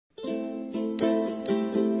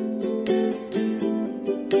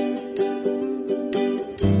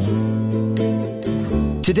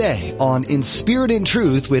Today on In Spirit and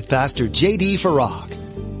Truth with Pastor J.D.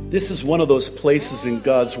 Farag. This is one of those places in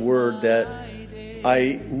God's Word that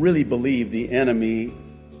I really believe the enemy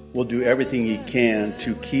will do everything he can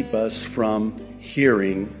to keep us from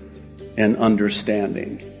hearing and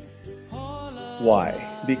understanding. Why?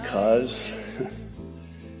 Because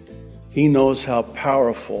he knows how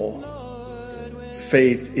powerful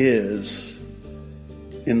faith is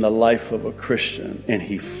in the life of a Christian, and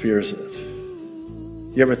he fears it.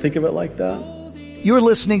 You ever think of it like that? You're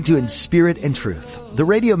listening to In Spirit and Truth, the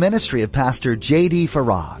radio ministry of Pastor J.D.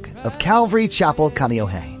 Farag of Calvary Chapel,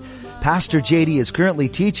 Kaneohe. Pastor J.D. is currently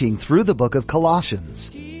teaching through the book of Colossians.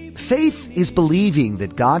 Faith is believing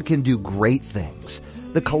that God can do great things.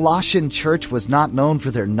 The Colossian church was not known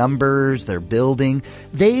for their numbers, their building.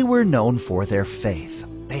 They were known for their faith.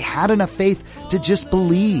 They had enough faith to just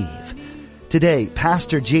believe. Today,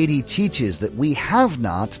 Pastor J.D. teaches that we have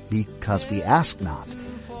not because we ask not.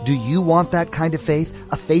 Do you want that kind of faith?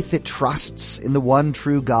 A faith that trusts in the one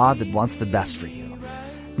true God that wants the best for you.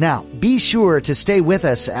 Now, be sure to stay with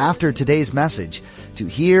us after today's message to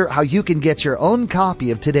hear how you can get your own copy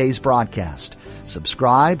of today's broadcast.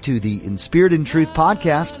 Subscribe to the In Spirit and Truth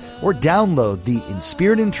podcast or download the In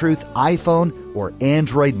Spirit and Truth iPhone or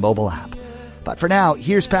Android mobile app. But for now,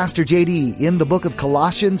 here's Pastor J.D. in the book of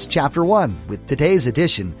Colossians chapter 1 with today's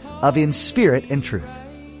edition of In Spirit and Truth.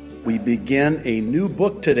 We begin a new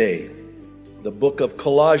book today, the book of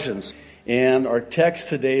Colossians. And our text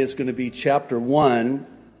today is going to be chapter 1,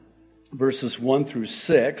 verses 1 through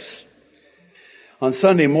 6. On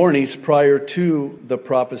Sunday mornings, prior to the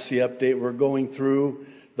prophecy update, we're going through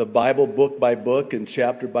the Bible book by book and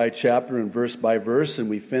chapter by chapter and verse by verse.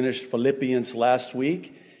 And we finished Philippians last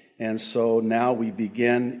week. And so now we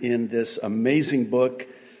begin in this amazing book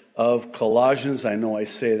of Colossians. I know I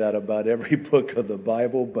say that about every book of the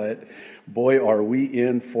Bible, but boy, are we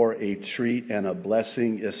in for a treat and a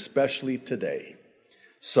blessing, especially today.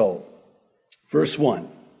 So, verse 1.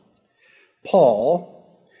 Paul,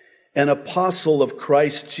 an apostle of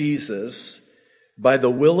Christ Jesus, by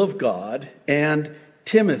the will of God, and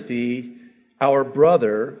Timothy, our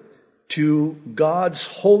brother, to God's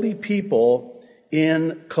holy people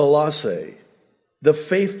in Colossae, the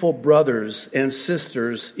faithful brothers and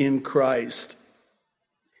sisters in Christ.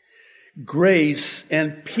 Grace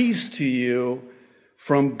and peace to you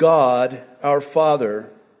from God our Father.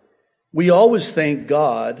 We always thank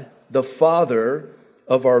God, the Father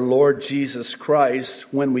of our Lord Jesus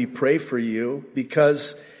Christ, when we pray for you,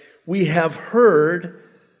 because we have heard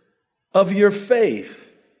of your faith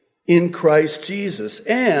in Christ Jesus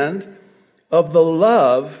and of the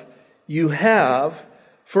love you have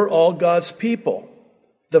for all God's people.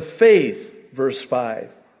 The faith, verse 5,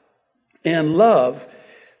 and love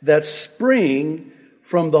that spring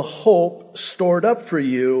from the hope stored up for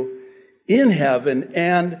you in heaven,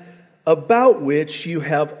 and about which you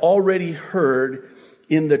have already heard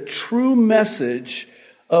in the true message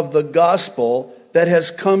of the gospel that has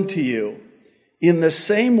come to you. In the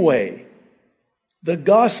same way, the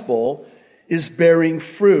gospel is bearing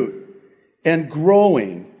fruit and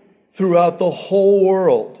growing throughout the whole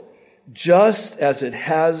world, just as it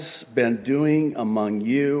has been doing among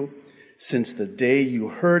you since the day you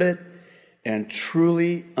heard it and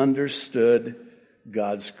truly understood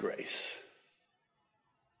God's grace.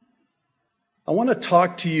 I want to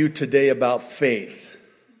talk to you today about faith.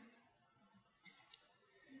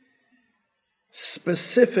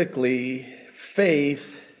 Specifically,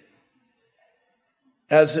 faith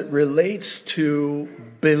as it relates to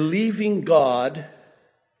believing God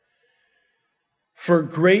for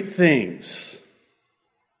great things.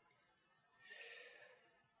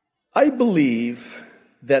 I believe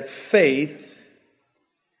that faith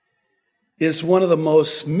is one of the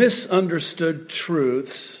most misunderstood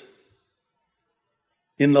truths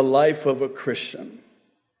in the life of a Christian.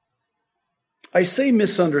 I say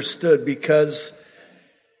misunderstood because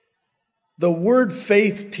the word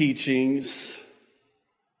faith teachings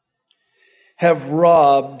have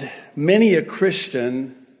robbed many a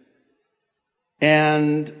Christian,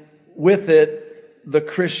 and with it, the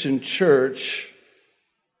Christian church,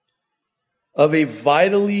 of a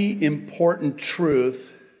vitally important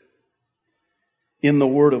truth in the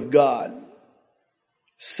Word of God.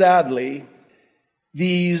 Sadly,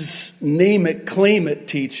 these name it, claim it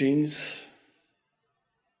teachings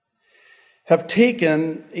have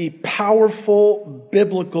taken a powerful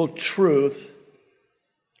biblical truth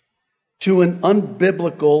to an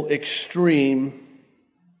unbiblical extreme,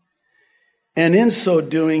 and in so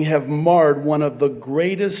doing have marred one of the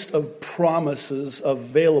greatest of promises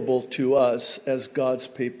available to us as God's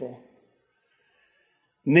people.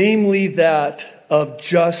 namely that of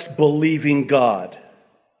just believing God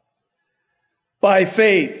by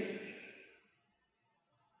faith.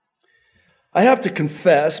 I have to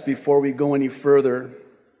confess before we go any further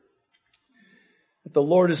that the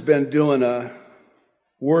Lord has been doing a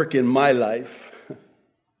work in my life.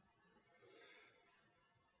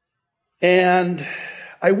 And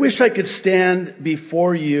I wish I could stand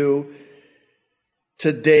before you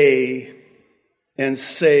today and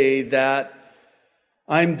say that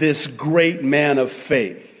I'm this great man of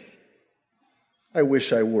faith. I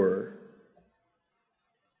wish I were.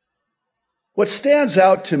 What stands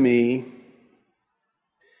out to me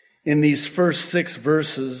in these first 6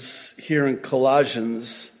 verses here in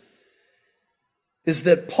Colossians is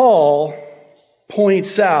that Paul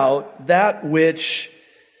points out that which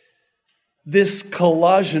this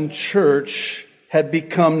Colossian church had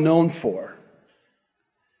become known for.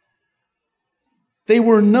 They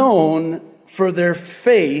were known for their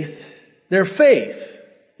faith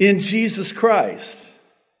in Jesus Christ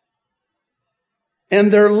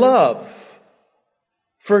and their love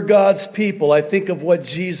for God's people. I think of what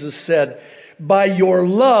Jesus said, by your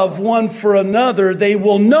love one for another, they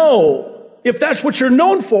will know, if that's what you're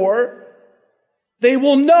known for, they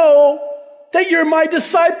will know that you're my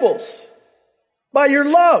disciples by your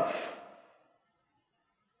love.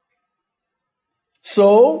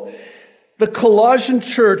 So, the Colossian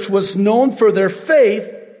church was known for their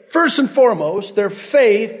faith, first and foremost, their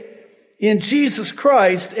faith in Jesus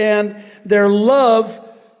Christ and their love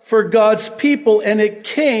for God's people, and it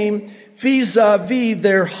came vis-a-vis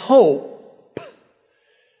their hope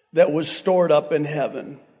that was stored up in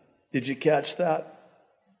heaven. Did you catch that?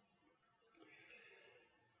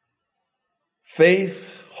 Faith,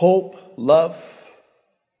 hope, love,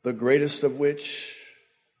 the greatest of which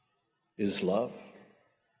is love.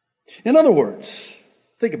 In other words,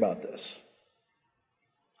 think about this.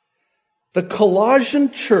 The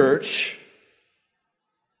Colossian church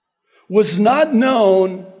was not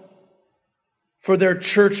known for their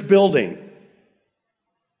church building.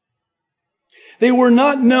 They were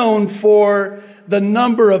not known for the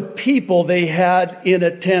number of people they had in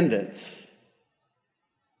attendance.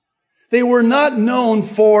 They were not known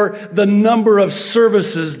for the number of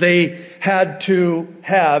services they had to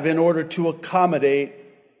have in order to accommodate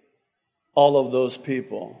all of those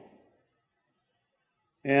people.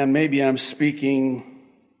 And maybe I'm speaking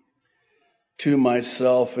to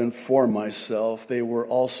myself and for myself. They were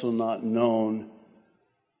also not known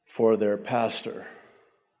for their pastor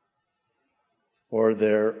or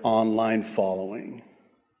their online following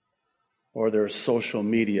or their social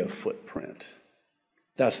media footprint.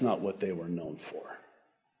 That's not what they were known for.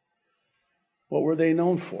 What were they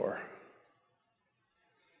known for?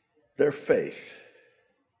 Their faith.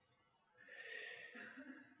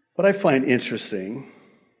 What I find interesting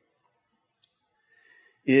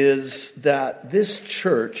is that this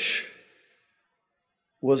church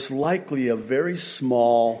was likely a very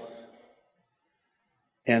small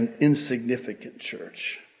and insignificant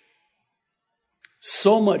church.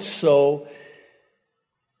 So much so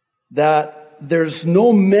that there's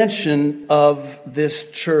no mention of this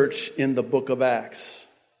church in the book of Acts.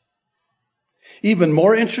 Even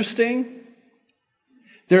more interesting,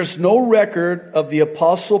 there's no record of the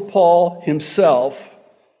Apostle Paul himself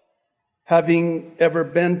having ever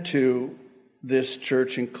been to this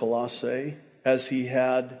church in Colossae, as he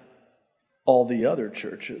had all the other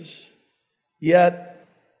churches. Yet,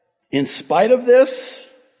 in spite of this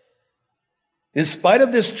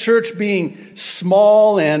church being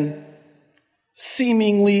small and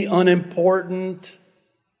seemingly unimportant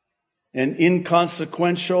and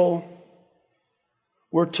inconsequential,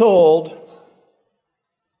 we're told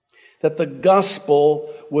that the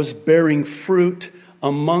gospel was bearing fruit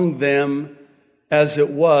among them as it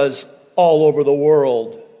was all over the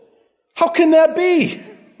world. How can that be?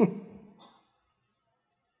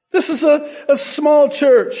 This is a small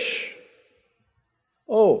church.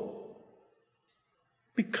 Oh,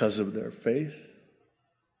 because of their faith.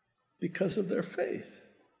 Because of their faith.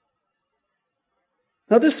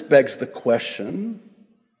 Now this begs the question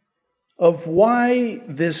of why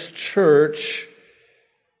this church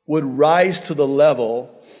would rise to the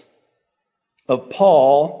level of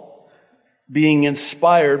Paul being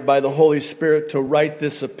inspired by the Holy Spirit to write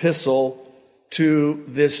this epistle to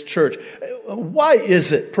this church. Why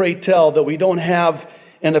is it, pray tell, that we don't have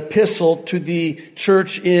an epistle to the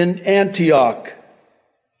church in Antioch?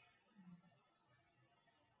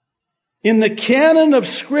 In the canon of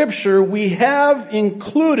Scripture, we have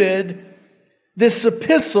included this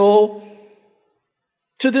epistle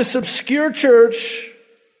to this obscure church,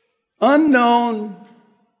 unknown,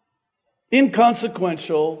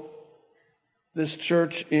 inconsequential, this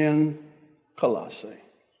church in Colossae.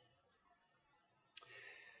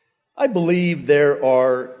 I believe there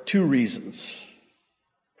are two reasons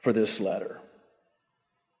for this letter.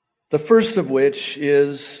 The first of which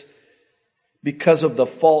is because of the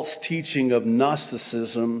false teaching of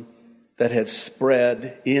Gnosticism that had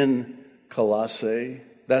spread in Colossae.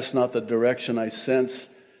 That's not the direction I sense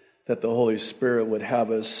that the Holy Spirit would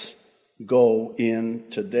have us go in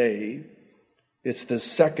today. It's the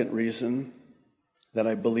second reason that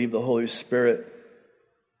I believe the Holy Spirit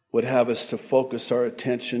would have us to focus our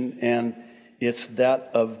attention, and it's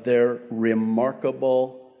that of their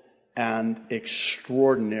remarkable and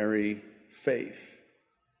extraordinary faith.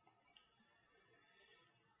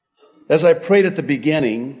 As I prayed at the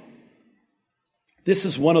beginning, this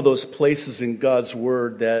is one of those places in God's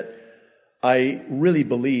Word that I really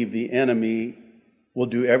believe the enemy will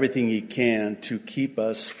do everything he can to keep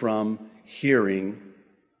us from hearing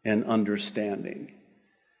and understanding.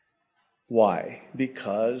 Why?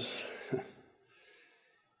 Because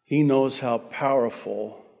he knows how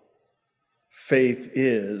powerful faith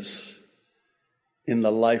is in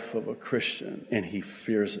the life of a Christian, and he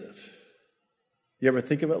fears it. You ever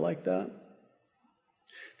think of it like that?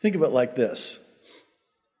 Think of it like this.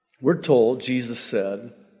 We're told, Jesus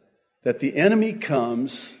said, that the enemy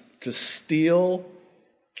comes to steal,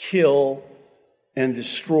 kill, and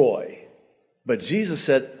destroy. But Jesus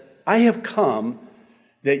said, I have come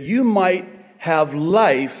that you might have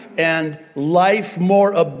life, and life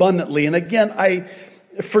more abundantly. And again,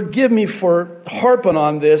 forgive me for harping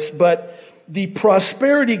on this, but the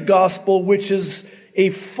prosperity gospel, which is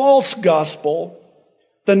a false gospel,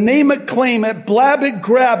 the name it, claim it, blab it,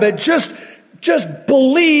 grab it, just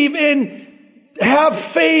believe and have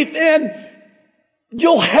faith and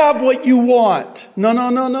you'll have what you want.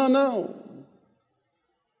 No.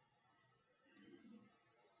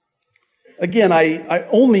 Again, I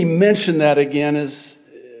only mention that again is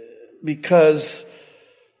because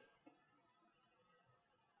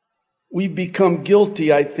we've become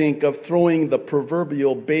guilty, I think, of throwing the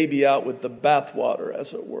proverbial baby out with the bathwater,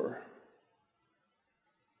 as it were.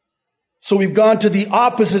 So we've gone to the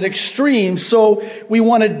opposite extreme. So we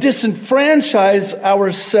want to disenfranchise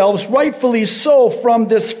ourselves, rightfully so, from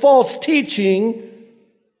this false teaching.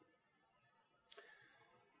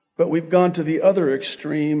 But we've gone to the other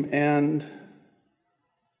extreme and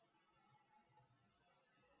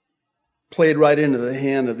played right into the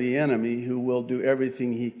hand of the enemy, who will do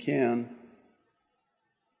everything he can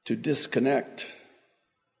to disconnect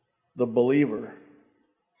the believer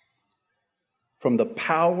from the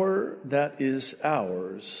power that is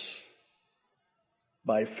ours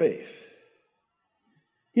by faith.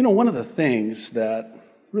 You know, one of the things that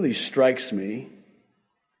really strikes me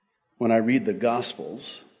when I read the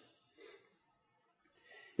Gospels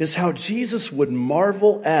is how Jesus would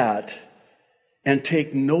marvel at and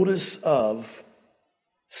take notice of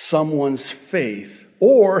someone's faith,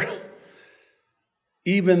 or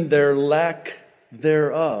even their lack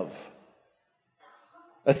thereof.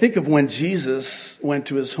 I think of when Jesus went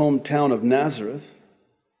to his hometown of Nazareth.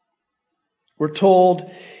 We're told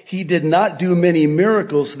he did not do many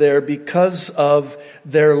miracles there because of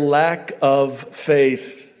their lack of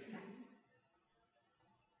faith.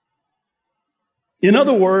 In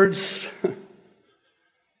other words,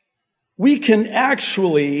 we can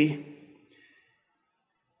actually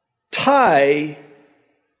tie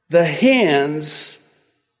the hands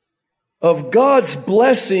of God's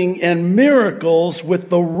blessing and miracles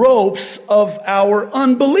with the ropes of our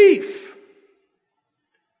unbelief.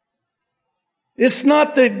 It's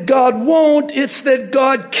not that God won't, it's that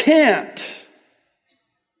God can't,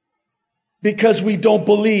 because we don't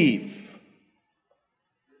believe.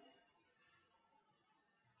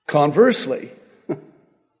 Conversely,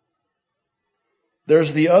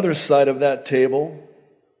 there's the other side of that table.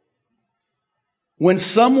 When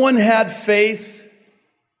someone had faith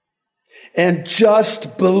and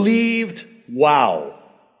just believed, wow.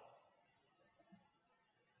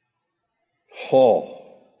 Oh.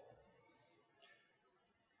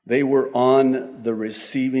 They were on the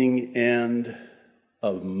receiving end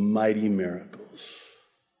of mighty miracles.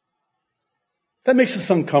 That makes us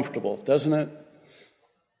uncomfortable, doesn't it?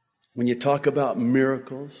 When you talk about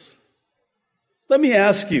miracles. Let me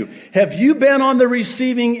ask you, have you been on the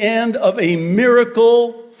receiving end of a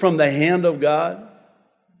miracle from the hand of God?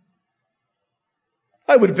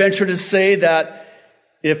 I would venture to say that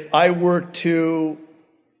if I were to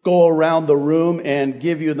go around the room and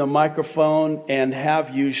give you the microphone and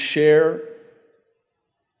have you share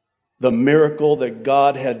the miracle that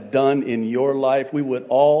God had done in your life, we would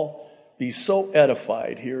all be so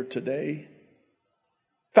edified here today.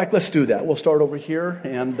 In fact, let's do that. We'll start over here.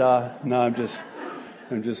 And no, I'm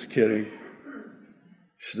just kidding. You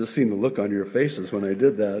should have seen the look on your faces when I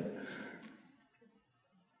did that.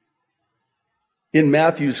 In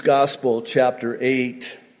Matthew's Gospel, chapter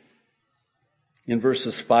 8, in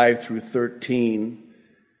verses 5 through 13,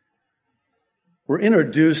 we're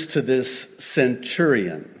introduced to this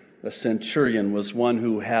centurion. A centurion was one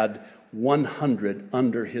who had 100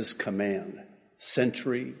 under his command.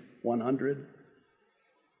 Century, 100.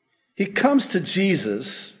 He comes to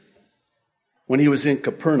Jesus when he was in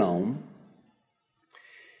Capernaum.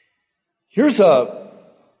 Here's a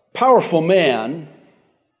powerful man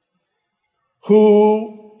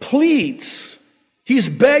who pleads. He's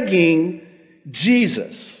begging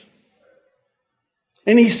Jesus.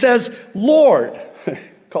 And he says, Lord,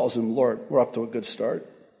 calls him Lord. We're off to a good start.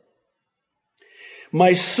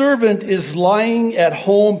 My servant is lying at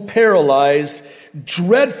home paralyzed,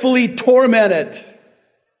 dreadfully tormented.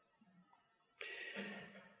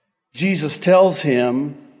 Jesus tells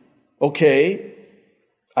him, okay,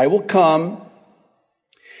 I will come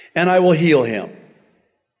and I will heal him.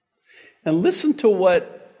 And listen to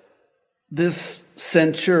what this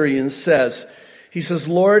centurion says. He says,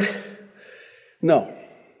 Lord, no,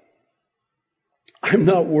 I'm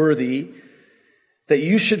not worthy that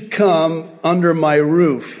you should come under my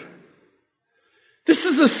roof. This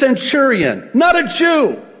is a centurion, not a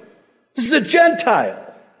Jew. This is a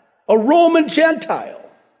Gentile, a Roman Gentile.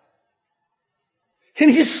 And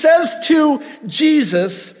he says to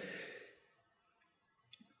Jesus,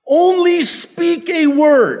 only speak a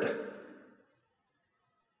word,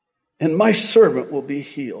 and my servant will be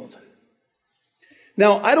healed.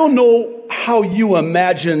 Now, I don't know how you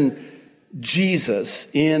imagine Jesus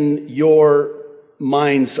in your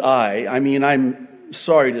mind's eye. I mean, I'm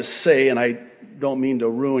sorry to say, and I don't mean to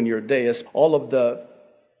ruin your day, all of the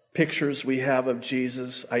pictures we have of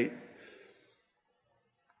Jesus,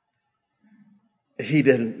 he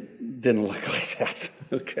didn't look like that.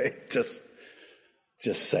 Okay, just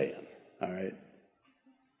saying. All right.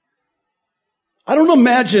 I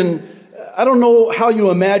don't know how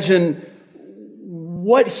you imagine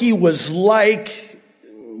what he was like,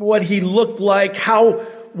 what he looked like,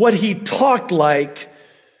 what he talked like.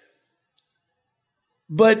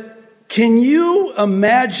 But can you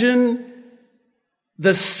imagine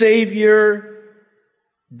the Savior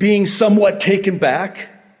being somewhat taken back?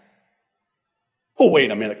 Oh, wait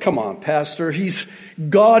a minute. Come on, Pastor. He's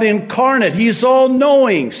God incarnate. He's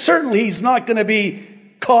all-knowing. Certainly he's not going to be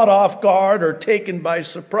caught off guard or taken by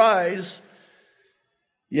surprise.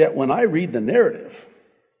 Yet when I read the narrative,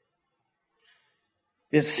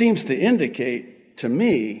 it seems to indicate to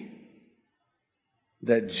me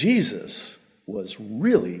that Jesus was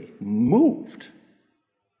really moved.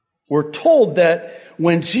 We're told that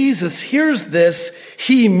when Jesus hears this,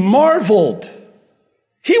 he marveled.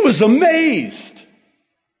 He was amazed.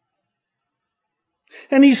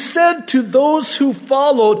 And he said to those who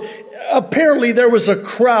followed, apparently there was a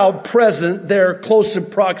crowd present there close in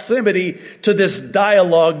proximity to this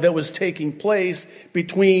dialogue that was taking place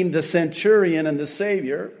between the centurion and the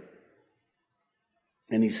Savior.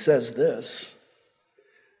 And he says this,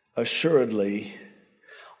 assuredly,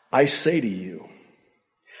 I say to you,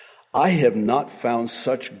 I have not found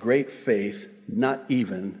such great faith, not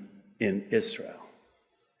even in Israel.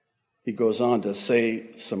 He goes on to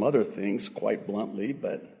say some other things quite bluntly,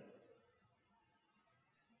 but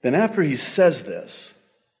then after he says this,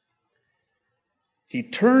 he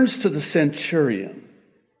turns to the centurion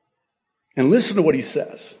and listen to what he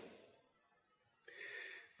says.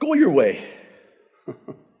 Go your way.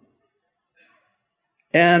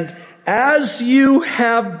 And as you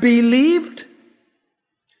have believed,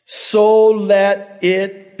 so let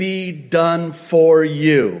it be done for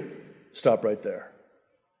you. Stop right there.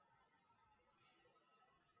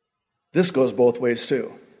 This goes both ways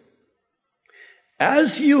too.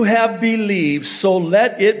 As you have believed, so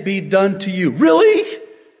let it be done to you. Really?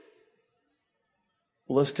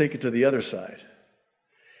 Well, let's take it to the other side.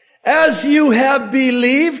 As you have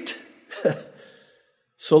believed,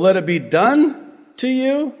 so let it be done to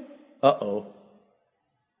you. Uh-oh.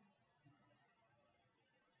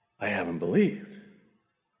 I haven't believed.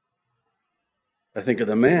 I think of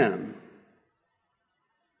the man.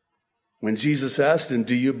 When Jesus asked him,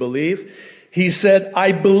 do you believe? He said,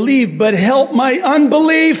 I believe, but help my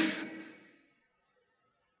unbelief.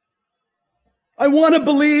 I want to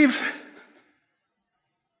believe.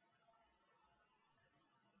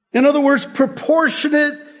 In other words,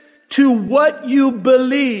 proportionate to what you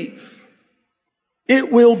believe,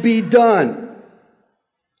 it will be done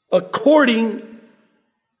according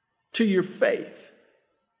to your faith.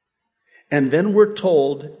 And then we're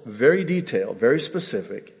told, very detailed, very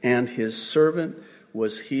specific, and his servant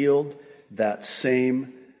was healed that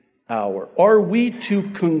same hour. Are we to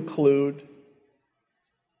conclude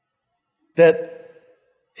that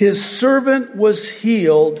his servant was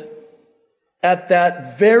healed at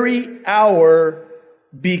that very hour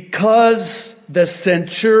because the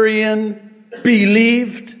centurion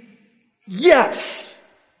believed? Yes.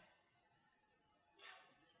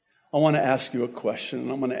 I want to ask you a question, and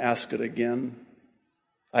I'm going to ask it again.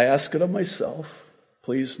 I ask it of myself.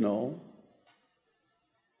 Please know.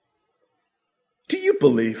 Do you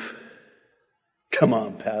believe? Come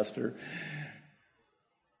on, Pastor.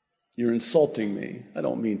 You're insulting me. I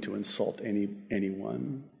don't mean to insult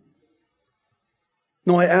anyone.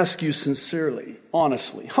 No, I ask you sincerely,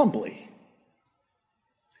 honestly, humbly.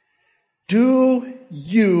 Do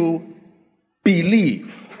you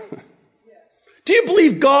believe? Do you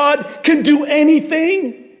believe God can do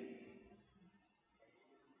anything?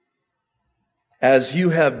 As you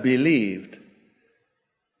have believed,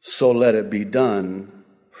 so let it be done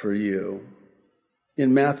for you.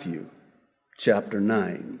 In Matthew chapter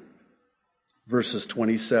 9, verses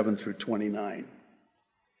 27 through 29.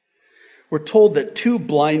 We're told that two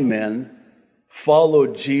blind men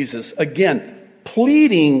followed Jesus, again,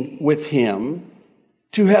 pleading with him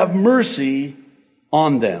to have mercy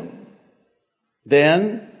on them.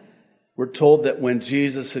 Then we're told that when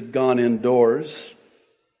Jesus had gone indoors,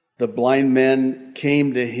 the blind men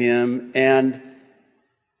came to him, and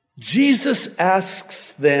Jesus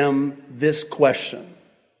asks them this question: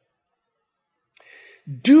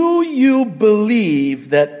 do you believe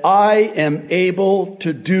that I am able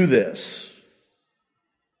to do this?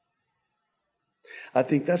 I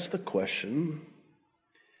think that's the question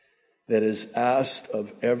that is asked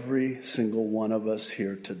of every single one of us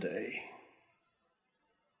here today.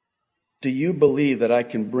 Do you believe that I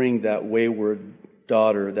can bring that wayward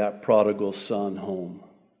daughter, that prodigal son home?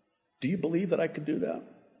 Do you believe that I could do that?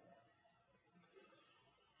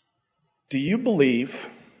 Do you believe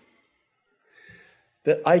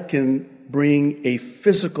that I can bring a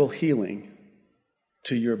physical healing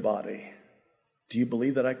to your body? Do you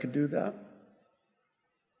believe that I could do that?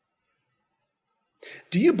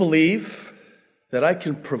 Do you believe that I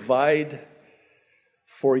can provide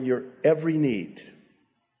for your every need?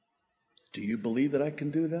 Do you believe that I can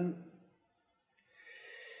do that?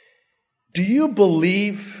 Do you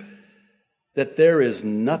believe that there is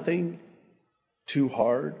nothing too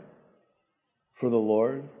hard for the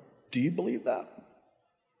Lord? Do you believe that?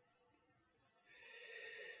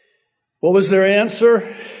 What was their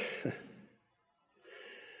answer?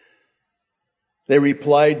 They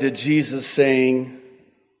replied to Jesus saying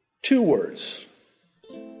two words: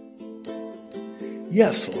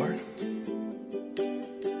 yes, Lord.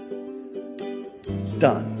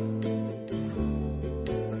 Done.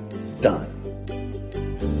 Done.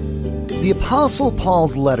 The Apostle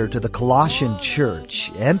Paul's letter to the Colossian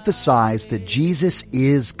church emphasized that Jesus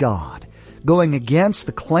is God, going against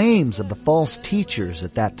the claims of the false teachers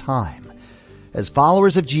at that time. As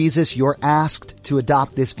followers of Jesus, you're asked to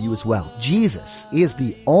adopt this view as well. Jesus is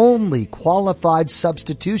the only qualified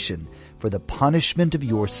substitution for the punishment of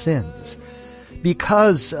your sins.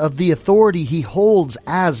 Because of the authority he holds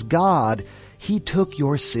as God, he took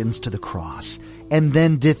your sins to the cross and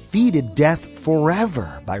then defeated death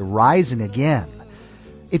forever by rising again.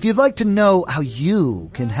 If you'd like to know how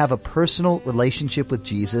you can have a personal relationship with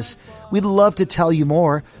Jesus, we'd love to tell you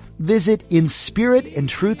more. Visit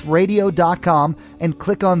inspiritandtruthradio.com and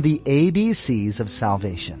click on the ABCs of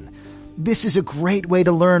salvation. This is a great way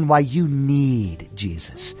to learn why you need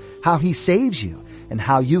Jesus, how he saves you, and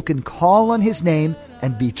how you can call on his name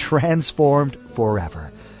and be transformed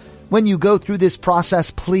forever. When you go through this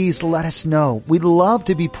process, please let us know. We'd love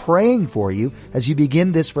to be praying for you as you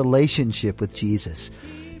begin this relationship with Jesus.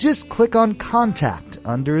 Just click on Contact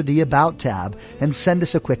under the About tab and send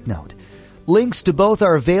us a quick note. Links to both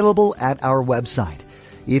are available at our website.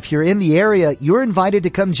 If you're in the area, you're invited to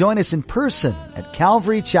come join us in person at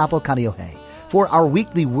Calvary Chapel, Kaneohe for our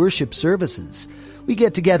weekly worship services. We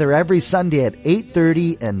get together every Sunday at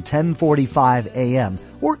 8:30 and 10:45 a.m.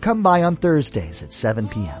 or come by on Thursdays at 7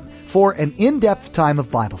 p.m. for an in-depth time of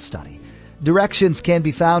Bible study. Directions can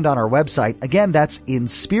be found on our website. Again, that's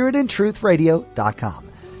inspiritandtruthradio.com.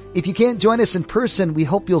 If you can't join us in person, we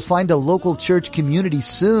hope you'll find a local church community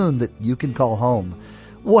soon that you can call home.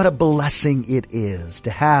 What a blessing it is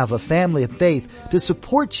to have a family of faith to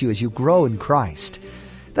support you as you grow in Christ.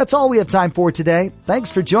 That's all we have time for today.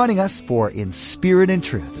 Thanks for joining us for In Spirit and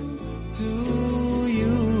Truth.